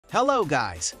Hello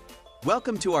guys!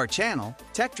 Welcome to our channel,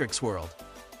 Techtricks World.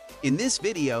 In this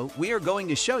video, we are going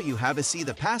to show you how to see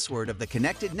the password of the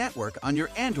connected network on your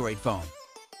Android phone.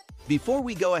 Before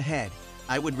we go ahead,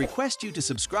 I would request you to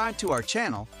subscribe to our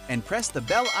channel and press the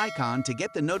bell icon to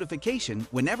get the notification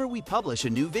whenever we publish a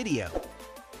new video.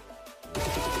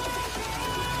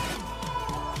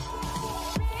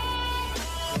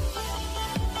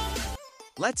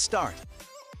 Let's start.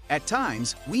 At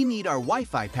times, we need our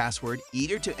Wi-Fi password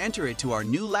either to enter it to our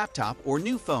new laptop or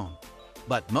new phone.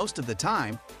 But most of the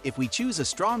time, if we choose a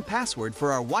strong password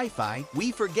for our Wi-Fi,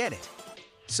 we forget it.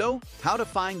 So, how to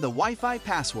find the Wi-Fi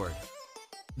password?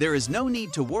 There is no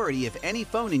need to worry if any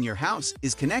phone in your house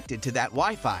is connected to that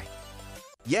Wi-Fi.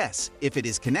 Yes, if it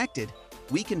is connected,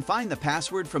 we can find the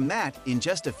password from that in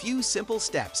just a few simple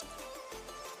steps.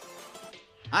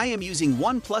 I am using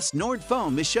OnePlus Nord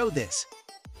phone to show this.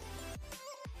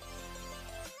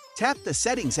 Tap the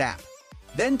Settings app,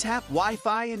 then tap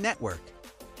Wi-Fi and Network.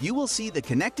 You will see the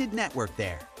connected network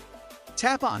there.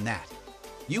 Tap on that.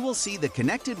 You will see the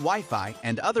connected Wi-Fi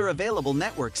and other available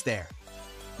networks there.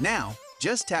 Now,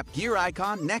 just tap gear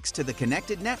icon next to the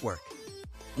connected network.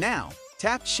 Now,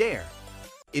 tap Share.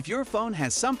 If your phone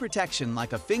has some protection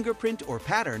like a fingerprint or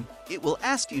pattern, it will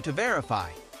ask you to verify.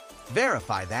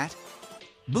 Verify that.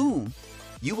 Boom!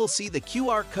 You will see the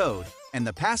QR code and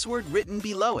the password written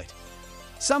below it.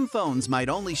 Some phones might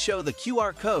only show the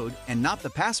QR code and not the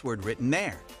password written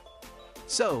there.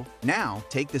 So, now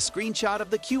take the screenshot of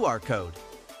the QR code.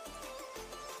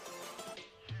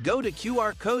 Go to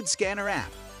QR Code Scanner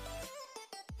app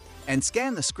and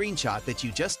scan the screenshot that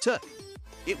you just took.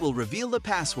 It will reveal the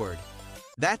password.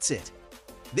 That's it.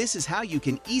 This is how you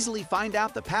can easily find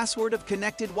out the password of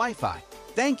connected Wi-Fi.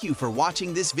 Thank you for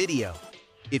watching this video.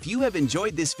 If you have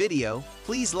enjoyed this video,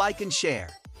 please like and share.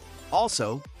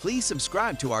 Also, please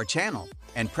subscribe to our channel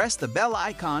and press the bell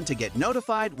icon to get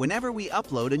notified whenever we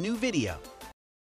upload a new video.